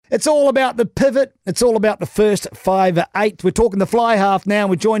It's all about the pivot. It's all about the first 5-8. We're talking the fly half now.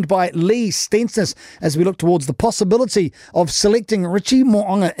 We're joined by Lee Stensness as we look towards the possibility of selecting Richie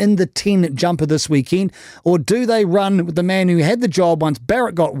Mo'unga in the 10 jumper this weekend. Or do they run with the man who had the job once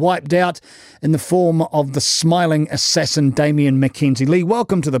Barrett got wiped out in the form of the smiling assassin Damian McKenzie? Lee,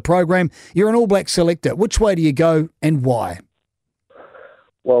 welcome to the program. You're an All Black selector. Which way do you go and why?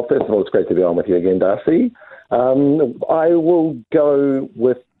 Well, first of all, it's great to be on with you again, Darcy. I will go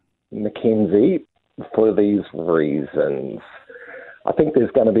with McKenzie for these reasons. I think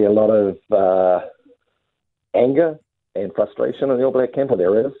there's going to be a lot of anger and frustration in the All Black camp, or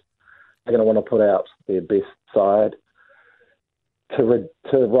there is. They're going to want to put out their best side to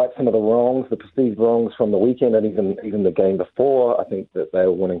right some of the wrongs, the perceived wrongs from the weekend and even the game before. I think that they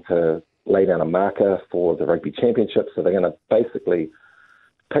were wanting to lay down a marker for the Rugby Championship, so they're going to basically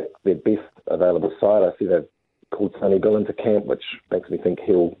pick their best available side. I see they've called Sonny Bill into camp, which makes me think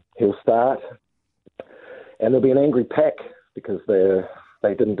he'll start. And there'll be an angry pack because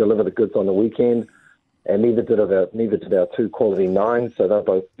they didn't deliver the goods on the weekend, and neither did our two quality nines. So they'll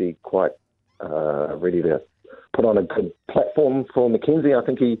both be quite ready to put on a good platform for McKenzie. I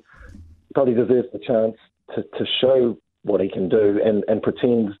think he probably deserves the chance to show what he can do and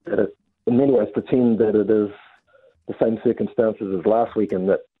pretend that it is the same circumstances as last week, and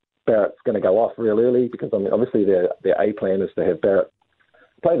that Barrett's going to go off real early, because obviously their A plan is to have Barrett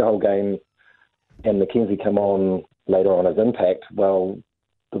play the whole game and McKenzie come on later on as impact. Well,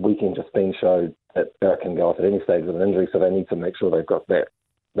 the weekend just been showed that Barrett can go off at any stage with an injury, so they need to make sure they've got that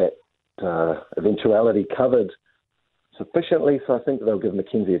eventuality covered sufficiently. So I think they'll give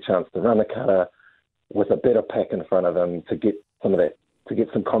McKenzie a chance to run the cutter with a better pack in front of him to get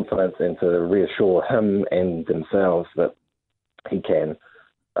some confidence and to reassure him and themselves that he can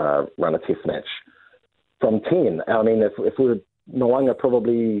run a test match from 10. I mean, if Mo'unga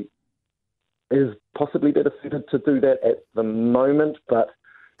probably is possibly better suited to do that at the moment, but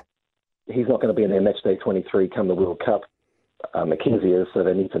he's not going to be in their match day 23 come the World Cup. McKenzie is, so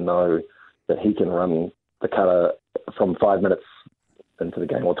they need to know that he can run the cutter from 5 minutes into the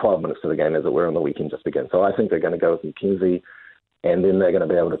game, or 12 minutes to the game, as it were, on the weekend just began. So I think they're going to go with McKenzie, and then they're going to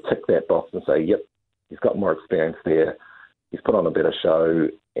be able to tick that box and say, yep, he's got more experience there, he's put on a better show,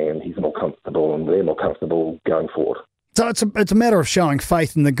 and he's more comfortable, and they're more comfortable going forward. So it's a matter of showing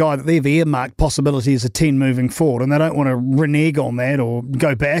faith in the guy that they've earmarked possibility as a 10 moving forward, and they don't want to renege on that or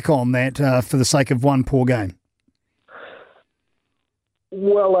go back on that for the sake of one poor game.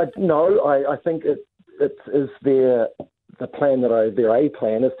 Well, I think it is their A plan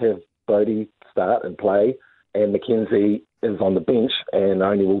is to have Bodie start and play, and McKenzie is on the bench and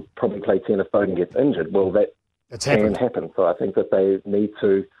only will probably play 10 if Bowden gets injured. Well, that's can happen. So I think that they need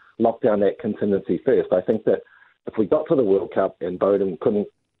to lock down that contingency first. I think that if we got to the World Cup and Bowden couldn't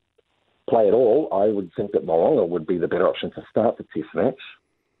play at all, I would think that Mo'unga would be the better option to start the test match.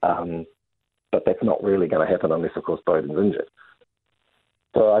 But that's not really going to happen unless, of course, Bowden's injured.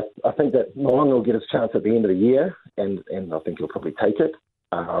 So I think that Mo'unga will get his chance at the end of the year, and I think he'll probably take it.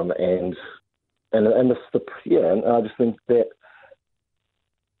 And I just think that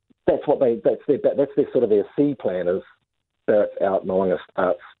that's their sort of their C plan is Barrett's out, Mo'unga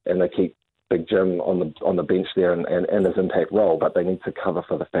starts, and they keep Big Jim on the bench there and his impact role, but they need to cover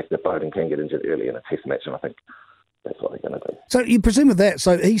for the fact that Bowden can get injured early in a test match, and I think that's what they're going to do. So you presume with that,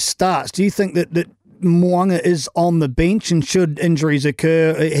 so he starts. Do you think that Mo'unga is on the bench, and should injuries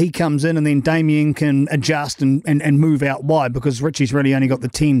occur, he comes in and then Damien can adjust and move out wide, because Richie's really only got the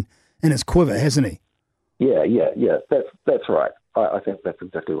 10 in his quiver, hasn't he? Yeah. That's right. I think that's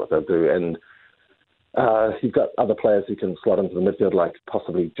exactly what they'll do. And you've got other players who can slot into the midfield, like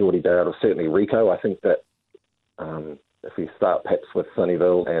possibly Geordie Barrett or certainly Rico. I think that if we start perhaps with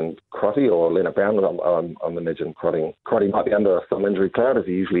Sunnyville and Crotty or Leonard Brown, I'm imagining Crotty might be under some injury cloud, as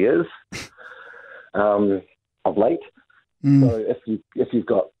he usually is. Of late. So if you've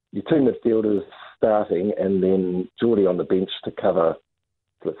got your two midfielders starting and then Geordie on the bench to cover,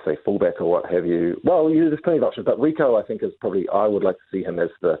 let's say, fullback or what have you, well, there's plenty of options. But Rico, I think, is probably, I would like to see him as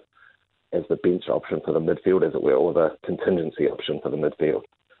the bench option for the midfield, as it were, or the contingency option for the midfield.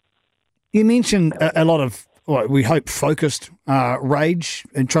 You mentioned a lot of, we hope, focused rage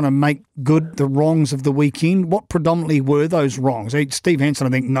and trying to make good the wrongs of the weekend. What predominantly were those wrongs? Steve Hansen,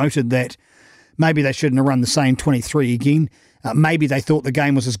 I think, noted that maybe they shouldn't have run the same 23 again. Maybe they thought the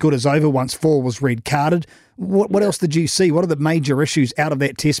game was as good as over once 4 was red carded. What else did you see? What are the major issues out of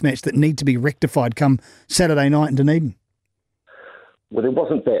that test match that need to be rectified come Saturday night in Dunedin? Well, there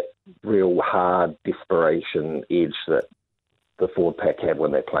wasn't that real hard desperation edge that the forward pack had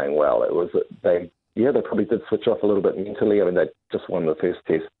when they're playing well. It was they probably did switch off a little bit mentally. I mean, they just won the first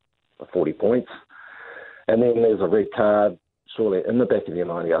test 40 points. And then there's a red card, surely in the back of your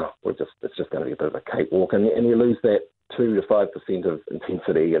mind, it's just going to be a bit of a cakewalk. And you lose that 2 to 5% of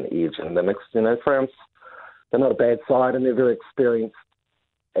intensity and edge in the mix. France, they're not a bad side, and they're very experienced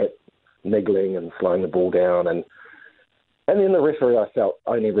at niggling and slowing the ball down. And then the referee, I felt,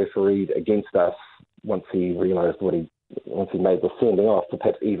 only refereed against us once he realised once he made the sending off to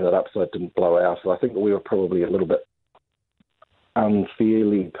perhaps even it up so it didn't blow out. So I think that we were probably a little bit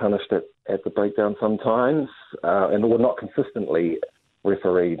unfairly punished at the breakdown sometimes, and were not consistently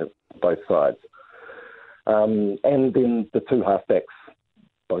refereed both sides. And then the two halfbacks,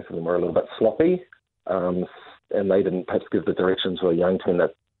 both of them were a little bit sloppy, and they didn't perhaps give the direction to a young team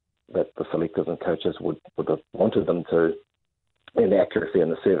that the selectors and coaches would have wanted them to, and the accuracy in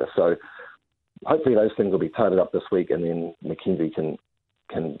the service. So hopefully those things will be tidied up this week, and then Mackenzie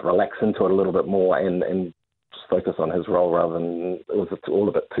can relax into it a little bit more and just focus on his role rather than it was all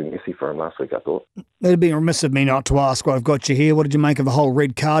a bit too messy for him last week, I thought. It'd be remiss of me not to ask while I've got you here. What did you make of the whole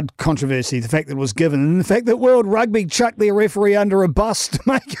red card controversy, the fact that it was given, and the fact that World Rugby chucked their referee under a bus to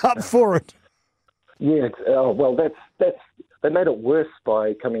make up for it? Yeah, well, that's they made it worse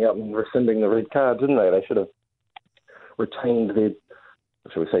by coming out and rescinding the red card, didn't they? They should have retained their,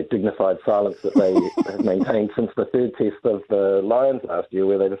 shall we say, dignified silence that they have maintained since the third test of the Lions last year,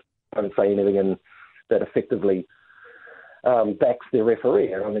 where they just don't say anything and that effectively backs their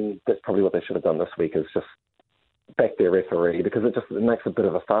referee. And I mean, that's probably what they should have done this week, is just back their referee, because it makes a bit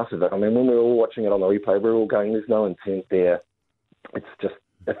of a farce of it. I mean, when we were all watching it on the replay, we were all going, there's no intent there. It's just,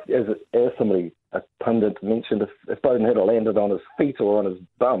 as somebody, a pundit mentioned, if Beauden had landed on his feet or on his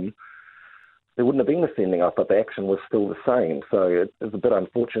bum, there wouldn't have been a sending off, but the action was still the same. So it was a bit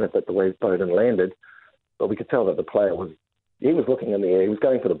unfortunate that the way Beauden landed, but we could tell that the player was looking in the air, he was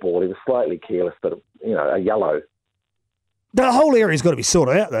going for the ball, he was slightly careless, but, a yellow. The whole area's got to be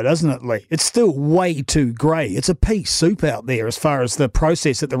sorted out, though, doesn't it, Lee? It's still way too grey. It's a pea soup out there as far as the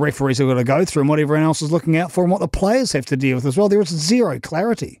process that the referees are going to go through and what everyone else is looking out for and what the players have to deal with as well. There is zero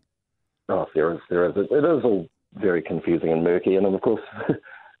clarity. Oh, there is. It is all very confusing and murky. And, of course,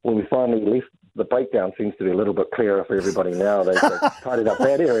 when we finally left, the breakdown seems to be a little bit clearer for everybody now. They've tidied up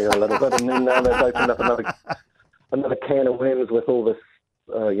that area a little bit, and then now they've opened up another can of worms with all this,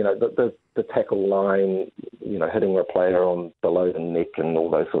 the tackle line, hitting a player on below the neck and all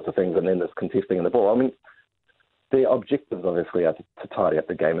those sorts of things, and then there's contesting in the ball. I mean, their objectives obviously are to tidy up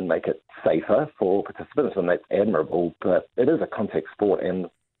the game and make it safer for participants, and that's admirable, but it is a contact sport, and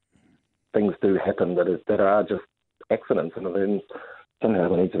things do happen that are just accidents, and then somehow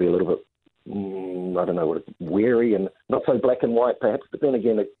we need to be a little bit, wary and not so black and white perhaps, but then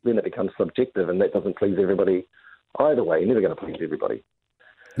again, it becomes subjective, and that doesn't please everybody either way. You're never going to please everybody.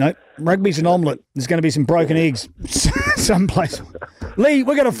 No, rugby's an omelette. There's going to be some broken eggs someplace. Lee,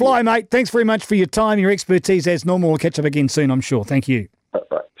 we're going to fly, mate. Thanks very much for your time, your expertise as normal. We'll catch up again soon, I'm sure. Thank you.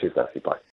 Right. Cheers, Darcy. Bye.